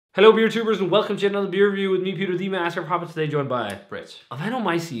Hello, beer tubers, and welcome to another beer review with me, Peter, the Master of Hobbits. Today, joined by Brett.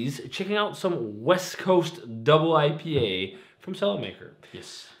 Alvanomyces, checking out some West Coast double IPA from Cellarmaker.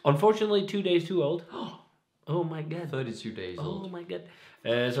 Yes. Unfortunately, 2 days too old. Oh my god. 32 days old. Oh my god.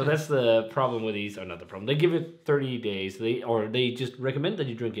 So that's the problem with these, or not the problem. They give it 30 days, they just recommend that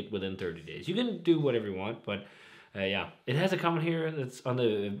you drink it within 30 days. You can do whatever you want, but yeah. It has a comment here that's on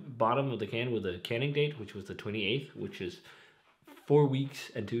the bottom of the can with the canning date, which was the 28th, which is 4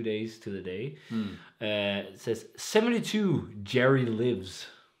 weeks and 2 days to the day. It says 72 Jerry lives.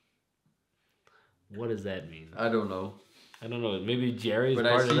 What does that mean? I don't know. I don't know. Maybe Jerry is but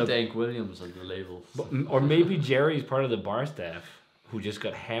part I see of the Dank Williams on the label. or maybe Jerry is part of the bar staff who just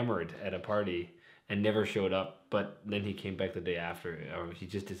got hammered at a party and never showed up, but then he came back the day after, or he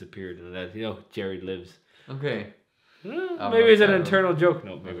just disappeared, and that Jerry lives. Okay. Maybe it's an internal joke.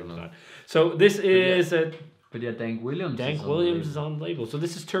 No, maybe it's not. So this is a. But yeah, Dank Williams. Dank Williams is on the label. So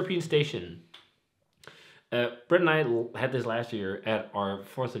this is Terpene Station. Brett and I had this last year at our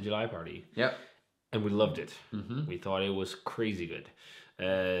 4th of July party. Yep. And we loved it. Mm-hmm. We thought it was crazy good.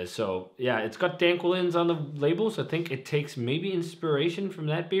 So yeah, it's got Dank Williams on the label. So I think it takes maybe inspiration from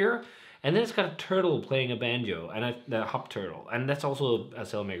that beer. And then it's got a turtle playing a banjo, and a hop turtle. And that's also a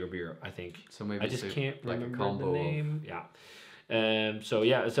Cellarmaker beer, I think. So maybe I just can't remember the name. Yeah. So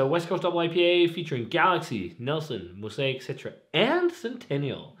yeah, it's a West Coast double IPA featuring Galaxy, Nelson, Mosaic, Citra, and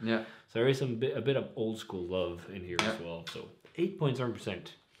Centennial. Yeah. So there is a bit of old school love in here as well. So 8.7%.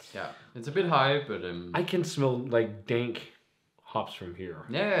 Yeah, it's a bit high, but I can smell like dank hops from here.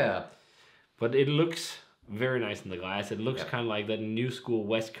 Yeah. But it looks very nice in the glass. It looks kind of like that new school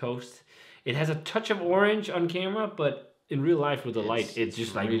West Coast. It has a touch of orange on camera, but in real life with the light, it's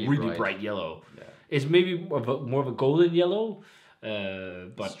just like really bright yellow. Yeah. It's maybe more of a golden yellow.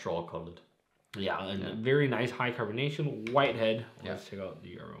 But straw colored. Yeah, and very nice high carbonation, white head. Let's check out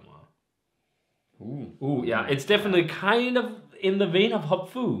the aroma. Ooh, yeah, it's definitely kind of in the vein of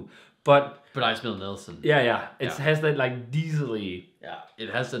Hop Fu, but I smell Nelson. Yeah, it has that like diesely. Yeah, it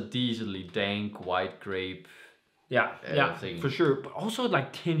has a diesely dank white grape. Yeah, thing. For sure, but also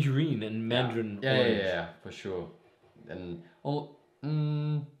like tangerine and mandarin. Yeah, for sure. And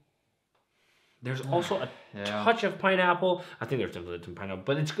there's also a touch of pineapple. I think there's definitely some pineapple,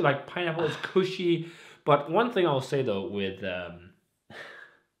 but it's like pineapple is cushy. But one thing I'll say though with,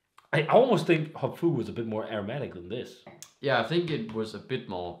 I almost think Hop Fu was a bit more aromatic than this. Yeah, I think it was a bit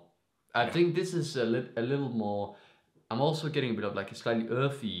more. I think this is a little more. I'm also getting a bit of like a slightly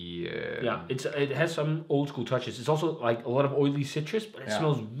earthy. It has some old school touches. It's also like a lot of oily citrus, but it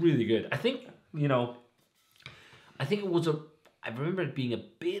smells really good. I think it was I remember it being a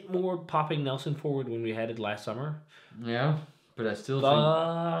bit more popping Nelson forward when we had it last summer. Yeah, but I still think...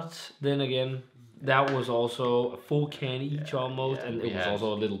 But then again, that was also a full can each almost, and it was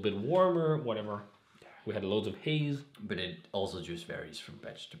also a little bit warmer, whatever. We had loads of haze. But it also just varies from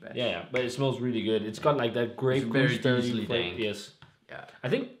batch to batch. Yeah, but it smells really good. It's got like that grape gooseberry flavor. Yes. Yeah. I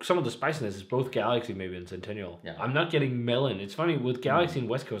think some of the spiciness is both Galaxy maybe and Centennial. Yeah. I'm not getting melon. It's funny with Galaxy and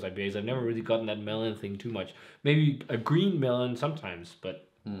West Coast IPAs, I've never really gotten that melon thing too much. Maybe a green melon sometimes, but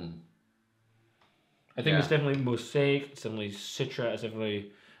I think it's definitely Mosaic, it's definitely Citra, it's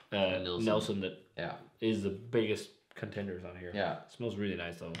definitely Nelson that is the biggest contenders on here. Yeah. It smells really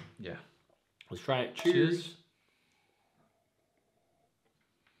nice though. Yeah. Let's try it. Cheers.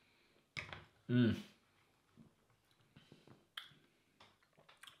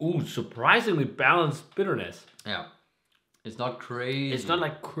 Ooh, surprisingly balanced bitterness. Yeah. It's not crazy. It's not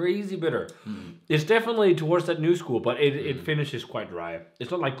like crazy bitter. It's definitely towards that new school, but it finishes quite dry. It's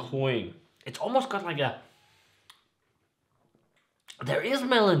not like cloying. It's almost got like a... There is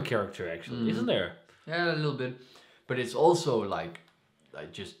melon character actually, isn't there? Yeah, a little bit. But it's also like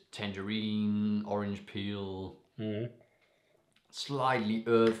just tangerine, orange peel, slightly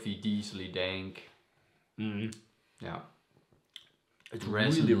earthy, diesely dank. Yeah. It's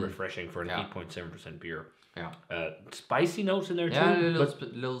really refreshing for an 8.7% beer. Yeah. Spicy notes in there too. Yeah, a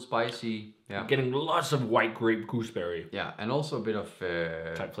little spicy. Yeah. Getting lots of white grape gooseberry. Yeah, and also a bit of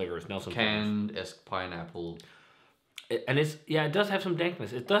type flavors, Nelson canned-esque pineapple. And it does have some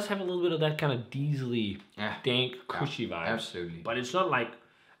dankness. It does have a little bit of that kind of diesely, dank, cushy vibe. Absolutely. But it's not like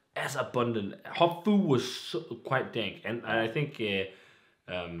as abundant. Hop Fu was quite dank, and I think I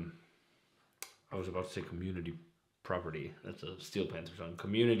was about to say community property. That's a Steel Panther song.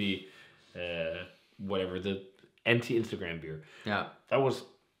 Community, whatever, the anti-Instagram beer. Yeah. That was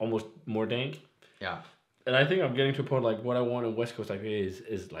almost more dank. Yeah. And I think I'm getting to a point like what I want in West Coast IPA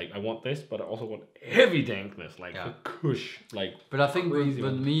is like I want this, but I also want heavy dankness, like a kush, like. But I think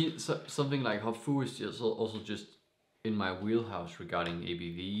with me, something like Hop Fu is just also just in my wheelhouse regarding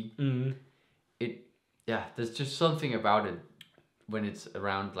ABV. Mm-hmm. There's just something about it when it's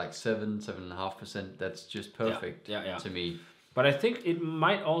around like 7.5%. That's just perfect to me. But I think it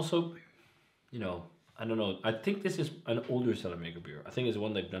might also, I don't know. I think this is an older Cellarmaker beer. I think it's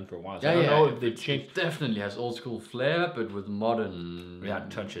one they've done for a while. So I don't know if they've changed. It definitely has old school flair, but with modern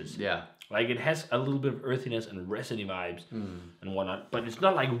touches. Yeah. Like it has a little bit of earthiness and resiny vibes and whatnot, but it's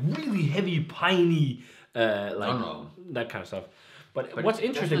not like really heavy, piney, that kind of stuff. But what's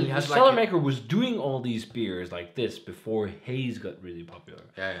interesting is Cellarmaker was doing all these beers like this before haze got really popular.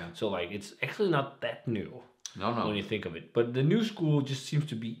 Yeah. So like it's actually not that new. No. When you think of it. But the new school just seems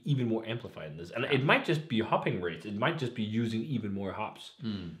to be even more amplified in this. And it might just be hopping rates. It might just be using even more hops.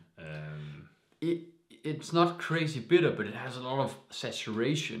 It's not crazy bitter, but it has a lot of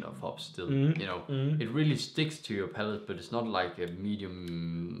saturation of hops still. It really sticks to your palate, but it's not like a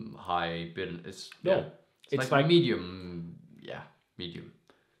medium high bitter. It's like medium. Yeah, medium,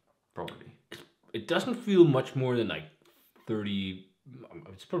 probably. It doesn't feel much more than like 30.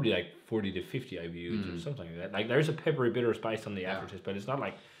 It's probably like 40 to 50 IBUs or something like that. Like there's a peppery bitter spice on the aftertaste, but it's not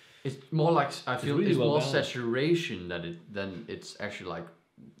like. It's more like I feel it's more saturation than it's actually like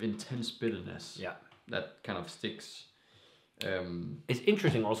intense bitterness. Yeah. That kind of sticks. It's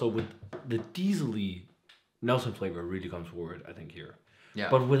interesting also with the diesely Nelson flavor really comes forward, I think, here. Yeah.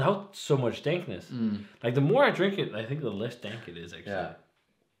 But without so much dankness. Like the more I drink it, I think the less dank it is actually.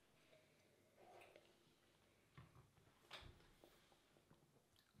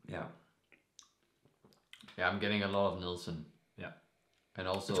 Yeah. Yeah, I'm getting a lot of Nelson. Yeah. And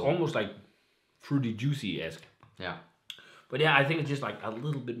also... It's almost like fruity juicy-esque. Yeah. But yeah, I think it's just like a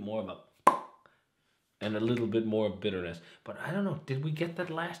little bit more of a... And a little bit more bitterness. But I don't know, did we get that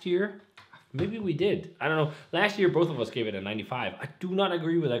last year? Maybe we did. I don't know. Last year, both of us gave it a 95. I do not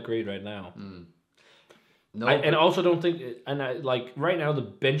agree with that grade right now. No. And I also don't think... And I like, right now, the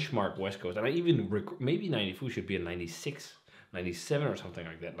benchmark West Coast, and I even... Maybe 94 should be a 96, 97 or something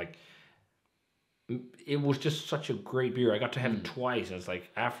like that. Like... It was just such a great beer. I got to have it twice. And it's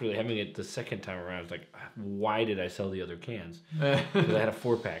like, after having it the second time around, it's like, why did I sell the other cans? Because I had a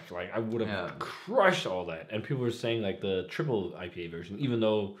 4-pack. Like, I would have crushed all that. And people were saying, like, the triple IPA version, even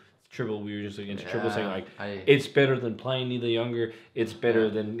though triple, we were just against triple, saying, like, it's better than Pliny the Younger. It's better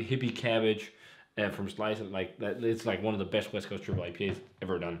than Hippie Cabbage from Slice. And, like, that, it's, like, one of the best West Coast triple IPAs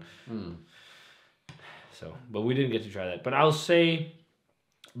ever done. So, but we didn't get to try that. But I'll say...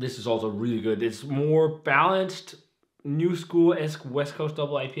 This is also really good. It's more balanced, new school-esque West Coast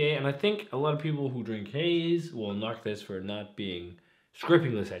double IPA, and I think a lot of people who drink haze will knock this for not being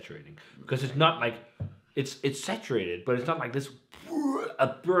scrapingly saturating, because it's not like it's saturated, but it's not like this a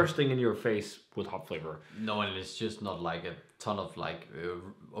bursting in your face with hop flavor. No, and it's just not like a ton of like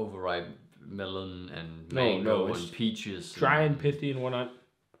overripe melon and mango and peaches. Dry and pithy and whatnot.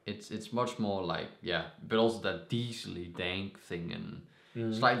 It's much more like but also that diesely dank thing and.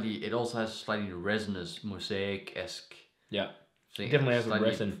 Slightly, it also has slightly resinous, Mosaic-esque. Yeah, it definitely has a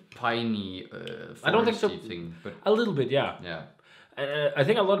resin. Piney, I don't think so. Thing, but a little bit, yeah. Yeah. I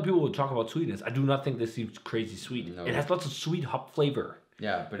think a lot of people will talk about sweetness. I do not think this seems crazy sweet. No. It has lots of sweet hop flavor.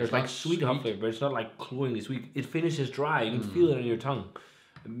 Yeah, but there's like sweet hop flavor, but it's not like cloyingly sweet. It finishes dry. You can feel it in your tongue.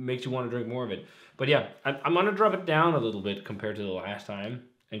 It makes you want to drink more of it. But yeah, I'm gonna drop it down a little bit compared to the last time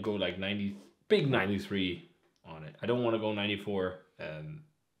and go like 93 on it. I don't want to go 94. I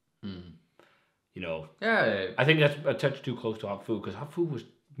think that's a touch too close to Hop Fu, because Hop Fu was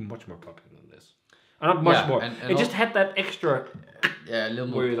much more popular than this. Not much more. And it just had that extra. Yeah, a little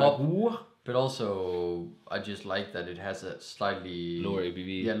more pop. Like, but also, I just like that it has a slightly lower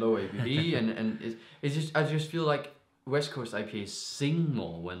ABV. Yeah, lower ABV, and it's just I just feel like West Coast IPAs sing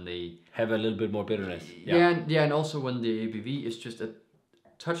more when they have a little bit more bitterness. And also when the ABV is just a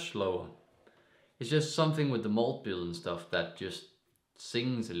touch lower. It's just something with the malt bill and stuff that just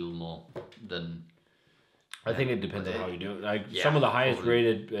sings a little more than. I think it depends on how you do it. Like some of the highest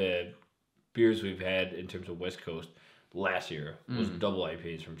rated beers we've had in terms of West Coast last year was double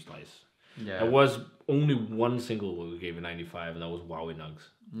IPAs from Slice. Yeah. There was only one single we gave a 95, and that was Wowie Nugs.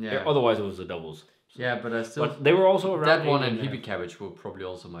 Yeah. Otherwise, it was the doubles. Yeah, but I still. But they were also around. That one and Hippie Cabbage were probably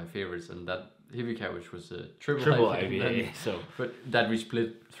also my favorites, and that Hippie Cabbage was a triple IPA. But that we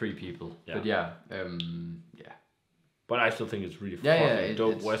split 3 people. Yeah. But yeah. But I still think it's really fucking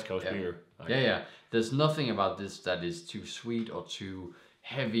dope West Coast beer. Like, There's nothing about this that is too sweet or too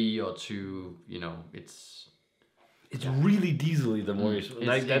heavy or too, it's really diesely. The more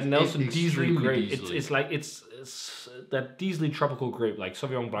like that Nelson diesely grape. It's like it's that diesely tropical grape, like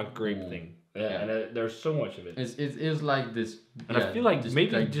Sauvignon Blanc grape thing. Yeah, and there's so much of it. It's like this. And I feel like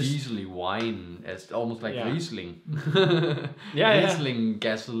maybe like just diesely wine, as almost like Riesling. Riesling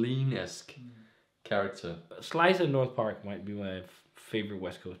gasoline-esque character. Slice at North Park might be my favorite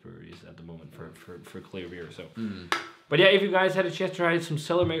West Coast breweries at the moment for clear beer. So, but yeah, if you guys had a chance to try some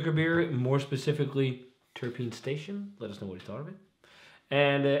Cellarmaker beer, more specifically Terpene Station, let us know what you thought of it.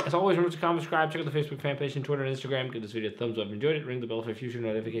 And as always, remember to comment, subscribe, check out the Facebook fan page and Twitter and Instagram. Give this video a thumbs up if you enjoyed it. Ring the bell for future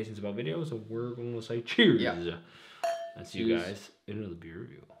notifications about videos. And we're going to say cheers. Yeah. And see you guys in another beer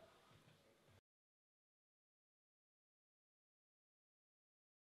review.